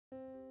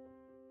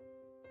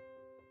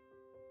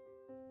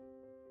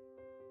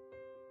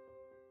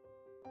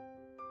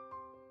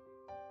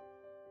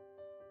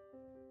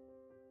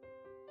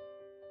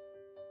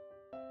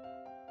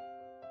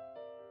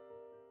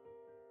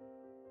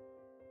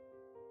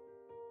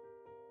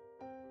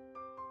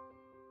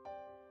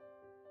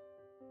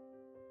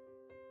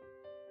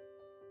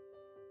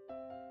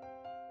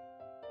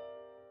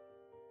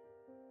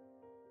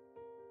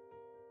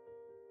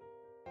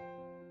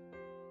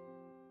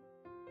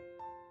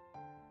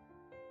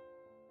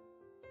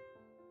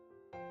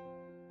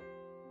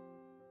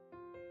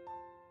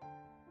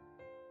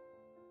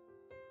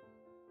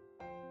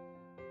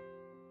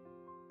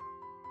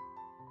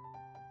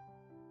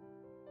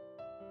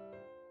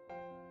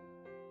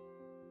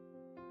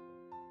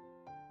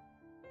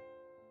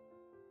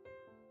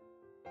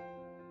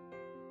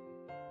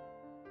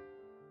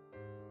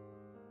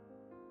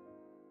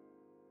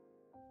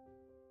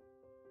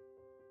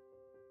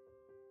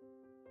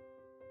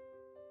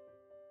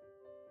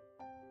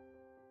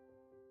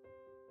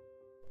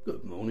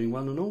Good morning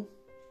one and all.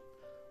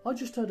 I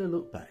just had a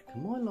look back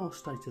and my last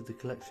State of the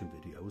Collection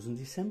video was on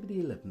December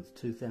the 11th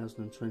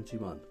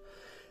 2021.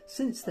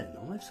 Since then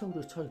I've sold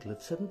a total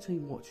of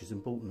 17 watches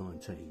and bought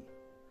 19.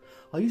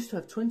 I used to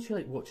have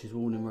 28 watches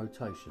worn in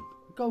rotation,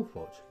 a golf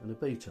watch and a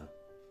beater.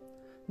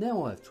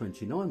 Now I have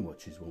 29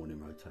 watches worn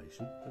in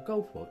rotation, a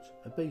golf watch,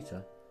 a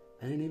beater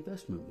and an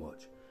investment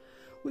watch,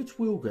 which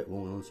will get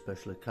worn on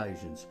special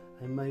occasions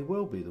and may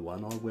well be the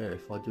one I wear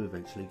if I do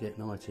eventually get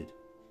knighted.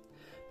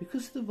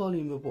 Because of the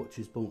volume of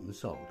watches bought and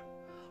sold,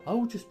 I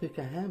will just pick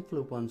a handful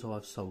of ones I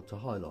have sold to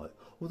highlight,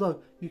 although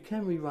you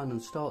can rerun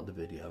and start the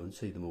video and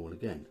see them all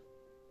again.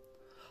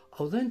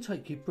 I'll then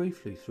take you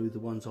briefly through the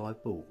ones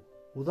I've bought,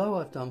 although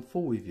I've done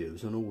full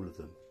reviews on all of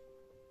them.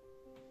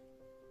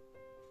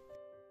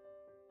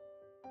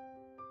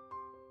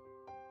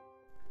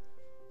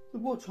 The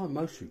watch I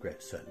most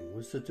regret selling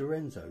was the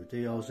Dorenzo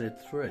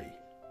DRZ3.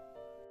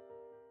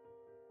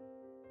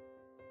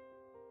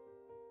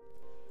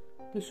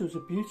 This was a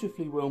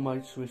beautifully well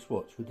made Swiss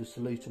watch with the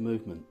Solita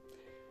movement.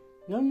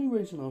 The only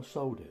reason I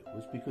sold it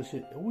was because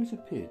it always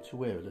appeared to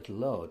wear a little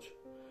large,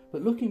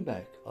 but looking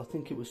back I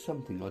think it was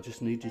something I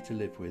just needed to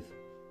live with.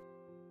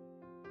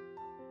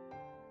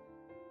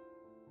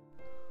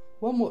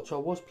 One watch I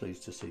was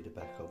pleased to see the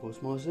back of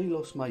was my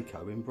Zelos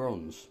Mako in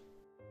bronze.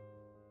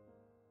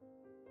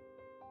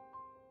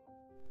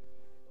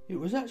 It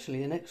was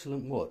actually an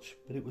excellent watch,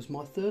 but it was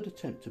my third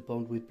attempt to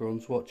bond with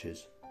bronze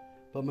watches,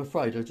 but I'm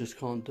afraid I just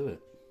can't do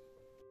it.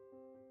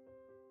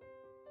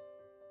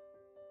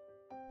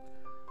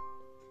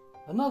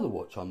 Another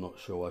watch I'm not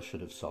sure I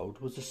should have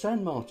sold was the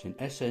San Martin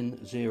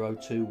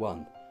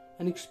SN021,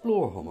 an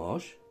Explorer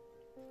homage.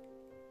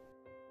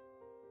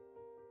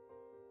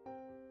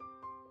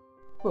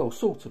 Well,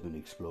 sort of an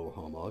Explorer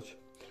homage.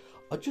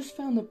 I just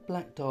found the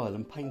black dial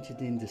and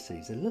painted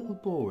indices a little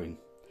boring.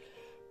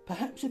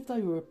 Perhaps if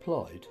they were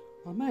applied,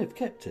 I may have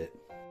kept it.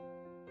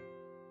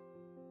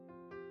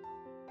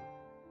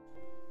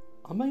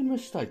 I made a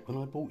mistake when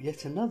I bought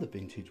yet another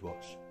vintage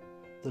watch,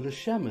 the Le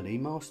Chamonix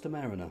Master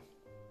Mariner.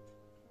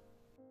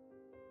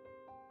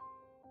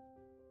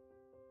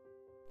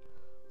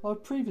 I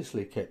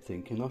previously kept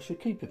thinking I should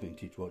keep a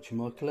vintage watch in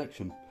my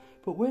collection,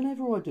 but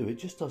whenever I do it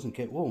just doesn't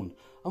get worn.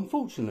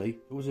 Unfortunately,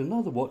 it was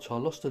another watch I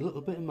lost a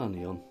little bit of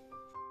money on.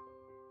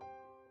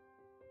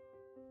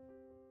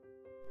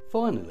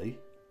 Finally,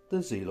 the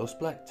Zelos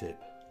Black Tip.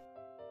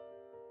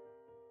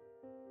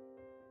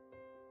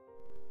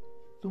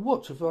 The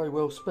watch was very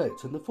well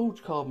spec'd and the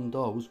forged carbon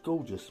dial was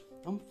gorgeous.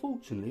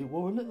 Unfortunately, it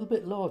wore a little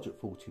bit large at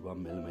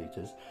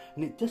 41mm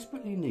and it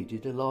desperately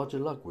needed a larger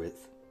lug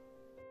width.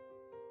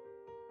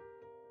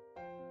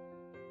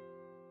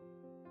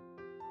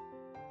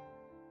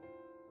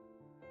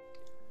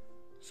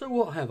 So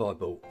what have I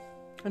bought?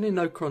 And in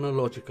no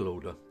chronological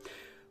order.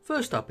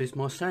 First up is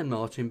my San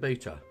Martin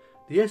beater,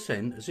 the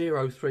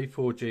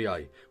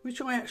SN034GA, which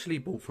I actually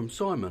bought from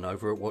Simon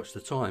over at Watch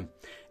the Time.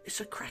 It's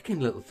a cracking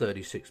little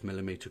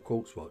 36mm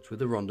quartz watch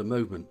with a Ronda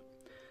movement.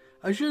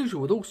 As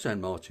usual with all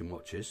San Martin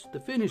watches, the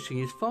finishing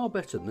is far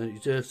better than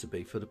it deserves to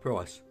be for the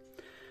price.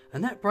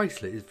 And that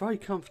bracelet is very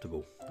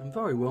comfortable and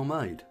very well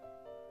made.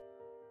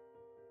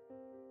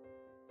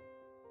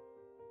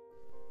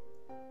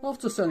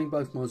 After selling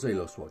both my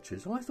Zelos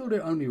watches, I thought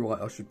it only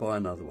right I should buy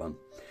another one.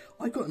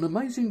 I got an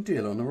amazing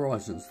deal on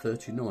Horizons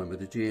 39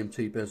 with a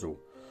GMT bezel.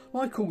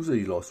 Like all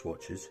Zelos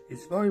watches,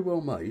 it's very well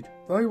made,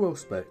 very well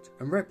spec'd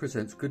and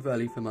represents good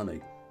value for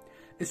money.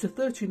 It's a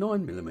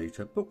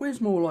 39mm but wears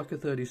more like a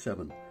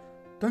 37.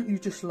 Don't you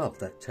just love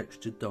that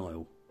textured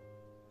dial?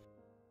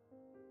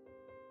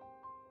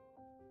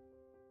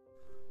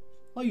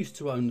 I used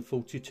to own the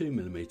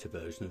 42mm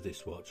version of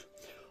this watch,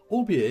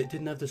 albeit it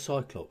didn't have the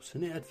Cyclops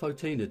and it had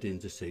photinid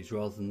indices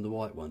rather than the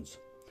white ones.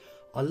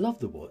 I love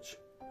the watch,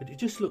 but it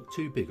just looked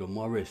too big on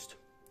my wrist.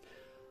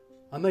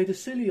 I made a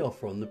silly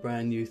offer on the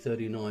brand new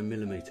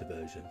 39mm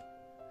version,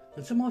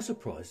 and to my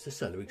surprise the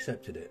seller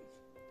accepted it.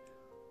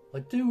 I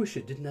do wish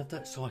it didn't have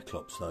that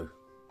Cyclops though.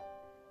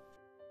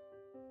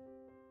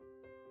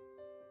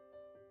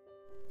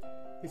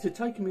 It had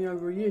taken me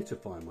over a year to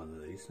find one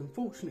of these, and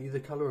fortunately the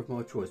colour of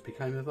my choice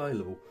became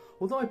available,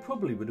 although I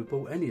probably would have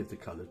bought any of the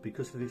colours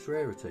because of its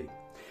rarity.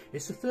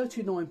 It's a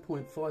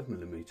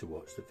 39.5mm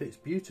watch that fits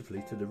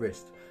beautifully to the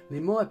wrist, and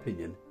in my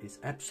opinion it's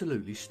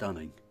absolutely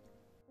stunning.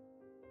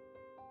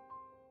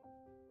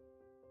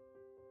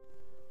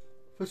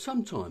 For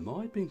some time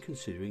I had been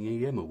considering a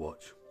Yema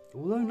watch,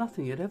 although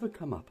nothing had ever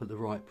come up at the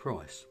right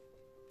price.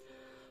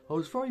 I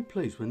was very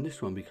pleased when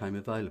this one became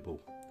available,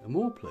 and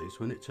more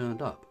pleased when it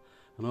turned up,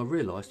 and I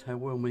realised how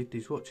well made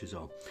these watches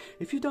are.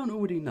 If you don't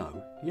already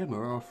know, Yema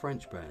are a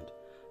French brand,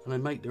 and they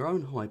make their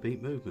own high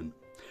beat movement.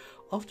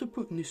 After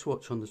putting this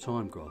watch on the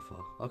time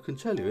grapher, I can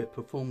tell you it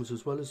performs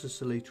as well as the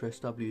Solita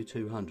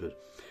SW200,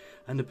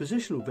 and the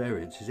positional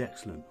variance is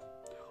excellent.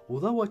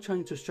 Although I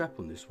changed the strap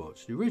on this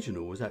watch, the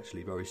original was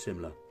actually very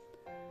similar.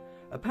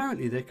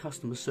 Apparently their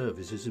customer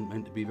service isn't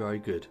meant to be very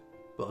good,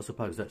 but I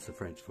suppose that's the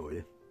French for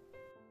you.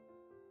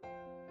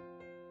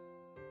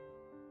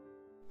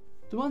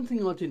 The one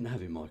thing I didn't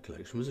have in my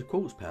collection was a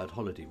quartz powered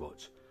holiday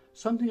watch,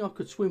 something I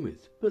could swim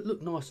with, but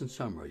looked nice and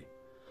summery.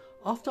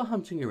 After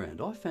hunting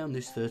around, I found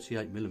this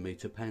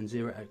 38mm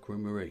Panzera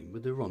Aquamarine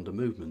with the Ronda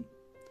movement.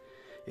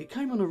 It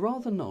came on a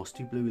rather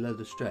nasty blue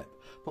leather strap,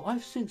 but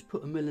I've since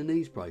put a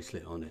Milanese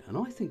bracelet on it and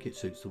I think it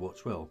suits the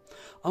watch well.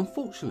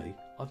 Unfortunately,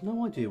 I've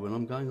no idea when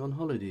I'm going on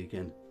holiday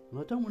again, and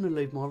I don't want to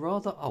leave my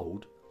rather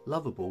old,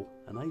 lovable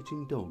and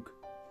ageing dog.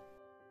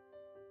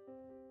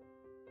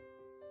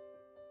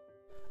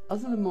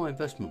 Other than my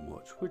investment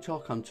watch, which I'll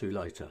come to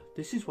later,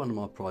 this is one of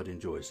my pride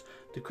and joys,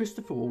 the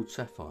Christopher Ward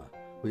Sapphire,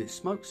 with its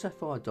smoked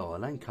sapphire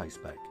dial and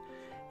caseback.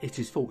 It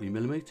is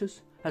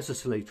 40mm, has a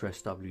Sellita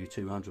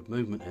SW200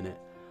 movement in it,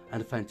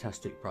 and a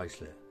fantastic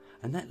bracelet,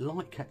 and that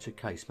light catcher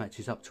case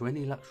matches up to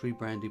any luxury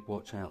branded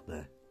watch out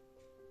there.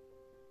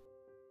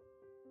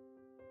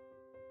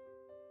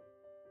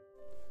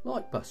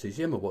 Like buses,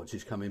 Yema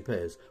watches come in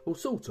pairs, or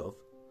sort of.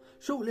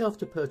 Shortly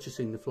after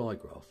purchasing the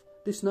Flygraph,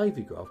 this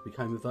Navy Graph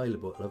became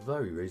available at a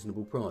very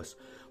reasonable price.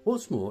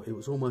 What's more, it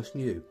was almost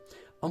new.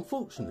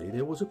 Unfortunately,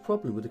 there was a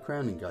problem with the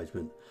crown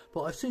engagement,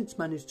 but I've since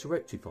managed to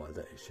rectify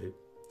that issue.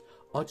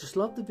 I just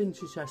love the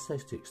vintage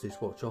aesthetics this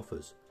watch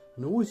offers,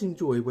 and always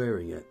enjoy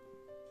wearing it.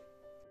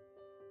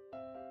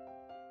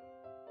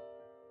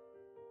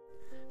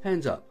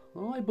 Hands up,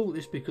 I bought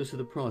this because of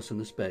the price and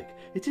the spec.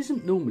 It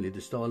isn't normally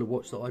the style of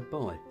watch that I'd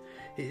buy.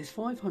 It is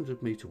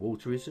 500m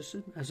water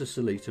resistant, has a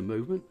Sellita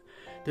movement,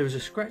 there is a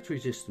scratch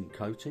resistant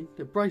coating,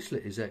 the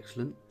bracelet is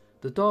excellent,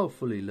 the dial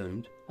fully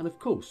loomed, and of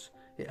course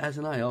it has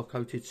an AR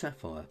coated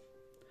sapphire.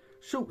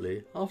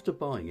 Shortly after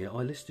buying it,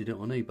 I listed it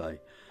on eBay,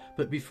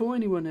 but before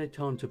anyone had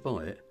time to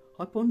buy it,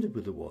 I bonded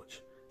with the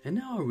watch, and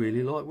now I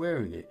really like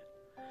wearing it.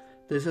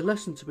 There's a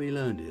lesson to be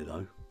learned here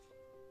though.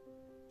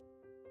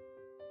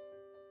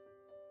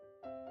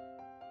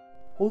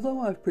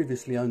 Although I have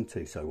previously owned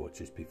Tissot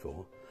watches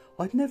before,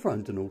 I'd never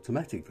owned an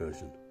automatic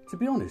version. To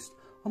be honest,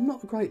 I'm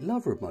not a great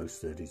lover of most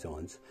of their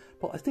designs,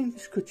 but I think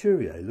this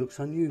Couturier looks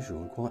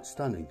unusual and quite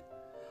stunning.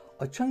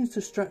 I changed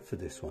the strap for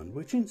this one,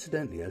 which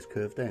incidentally has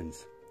curved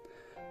ends.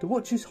 The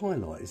watch's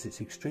highlight is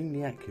its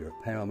extremely accurate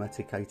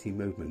Powermatic 80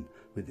 movement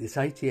with its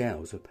 80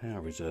 hours of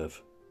power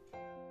reserve.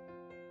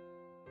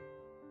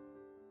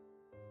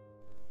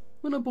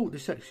 When I bought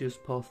this Axios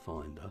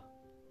Pathfinder,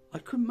 I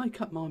couldn't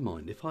make up my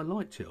mind if I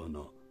liked it or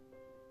not.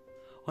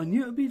 I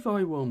knew it would be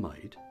very well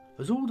made,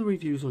 as all the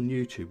reviews on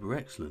YouTube were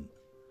excellent.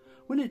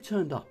 When it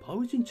turned up, I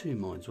was in two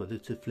minds whether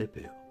to flip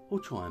it or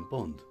try and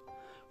bond.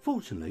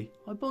 Fortunately,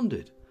 I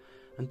bonded,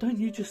 and don't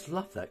you just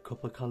love that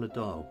copper coloured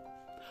dial?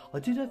 I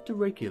did have to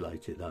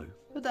regulate it though,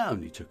 but that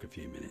only took a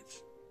few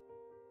minutes.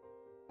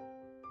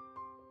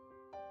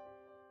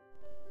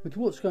 With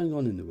what's going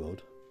on in the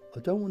world, I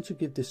don't want to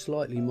give this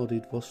slightly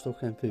modded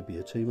Vostok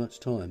Amphibia too much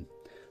time.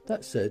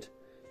 That said,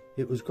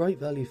 it was great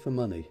value for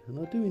money, and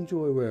I do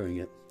enjoy wearing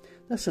it.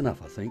 That's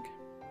enough, I think.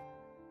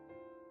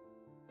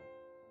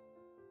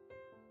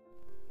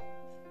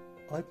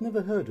 I'd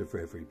never heard of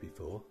Reverie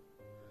before,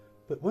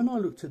 but when I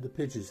looked at the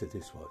pictures of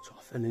this watch,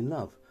 I fell in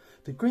love.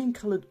 The green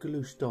coloured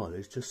Galouche dial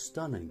is just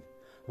stunning,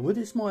 and with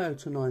its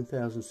Miyota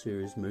 9000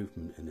 series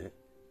movement in it,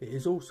 it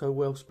is also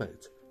well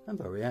spec'd and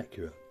very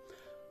accurate.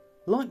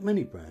 Like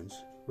many brands,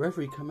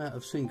 Reverie came out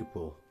of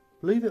Singapore.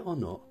 Believe it or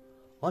not,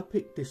 I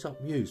picked this up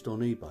used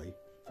on eBay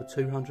for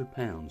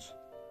 £200.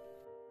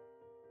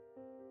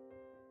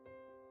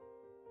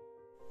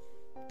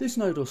 This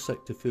Nodos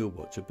Sector Field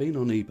Watch had been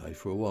on eBay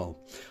for a while.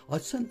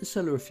 I'd sent the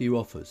seller a few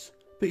offers,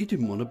 but he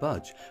didn't want to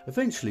budge.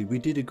 Eventually we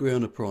did agree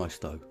on a price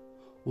though,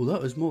 although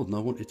it was more than I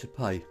wanted to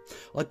pay.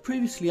 I'd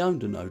previously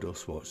owned a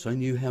Nodos watch, so I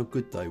knew how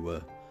good they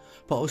were,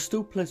 but I was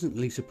still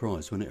pleasantly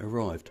surprised when it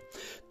arrived.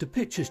 The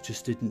pictures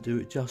just didn't do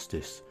it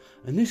justice,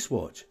 and this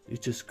watch is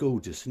just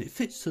gorgeous and it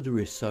fits to the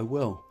wrist so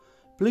well.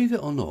 Believe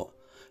it or not,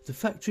 the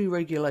factory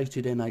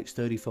regulated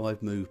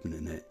NH35 movement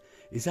in it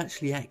is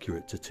actually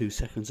accurate to 2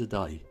 seconds a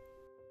day.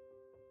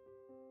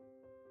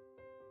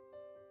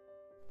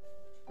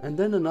 And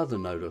then another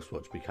Nodos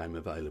watch became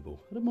available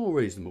at a more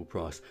reasonable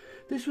price.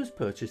 This was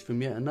purchased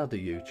from yet another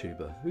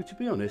YouTuber who, to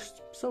be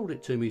honest, sold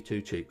it to me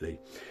too cheaply.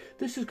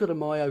 This has got a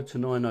Miyota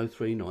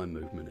 9039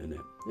 movement in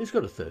it. It's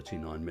got a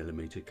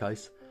 39mm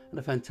case and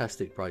a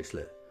fantastic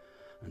bracelet.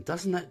 And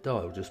doesn't that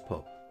dial just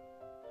pop?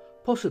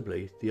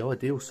 Possibly the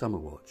ideal summer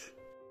watch.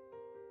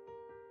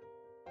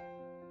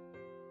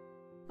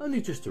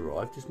 Only just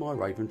arrived is my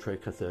Raven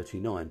Trekker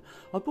 39.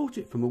 I bought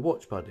it from a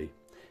watch buddy.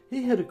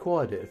 He had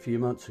acquired it a few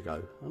months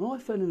ago, and I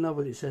fell in love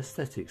with its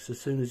aesthetics as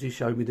soon as he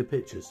showed me the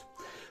pictures.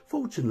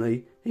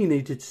 Fortunately, he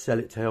needed to sell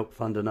it to help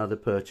fund another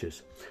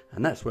purchase,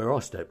 and that's where I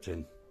stepped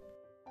in.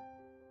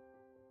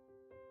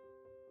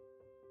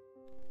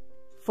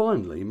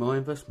 Finally, my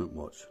investment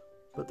watch.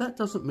 But that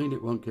doesn't mean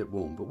it won't get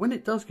worn, but when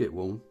it does get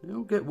worn,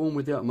 it'll get worn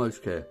with the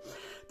utmost care.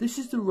 This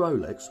is the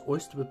Rolex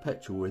Oyster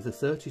Perpetual with a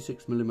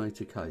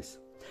 36mm case.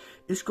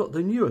 It's got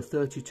the newer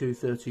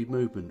 3230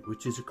 movement,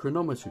 which is a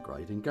chronometer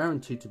grade and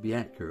guaranteed to be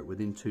accurate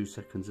within 2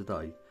 seconds a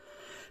day.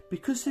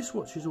 Because this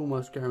watch is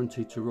almost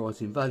guaranteed to rise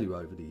in value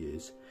over the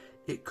years,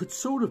 it could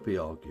sort of be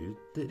argued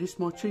that it's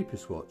my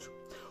cheapest watch,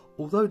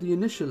 although the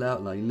initial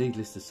outlay,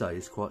 needless to say,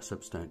 is quite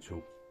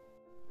substantial.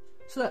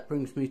 So that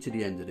brings me to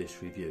the end of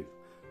this review.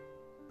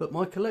 But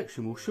my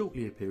collection will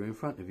shortly appear in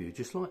front of you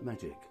just like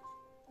magic.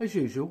 As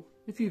usual,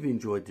 if you've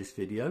enjoyed this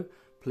video,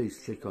 please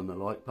click on the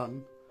like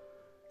button.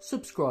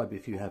 Subscribe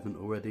if you haven't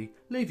already,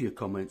 leave your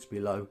comments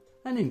below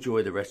and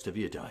enjoy the rest of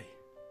your day.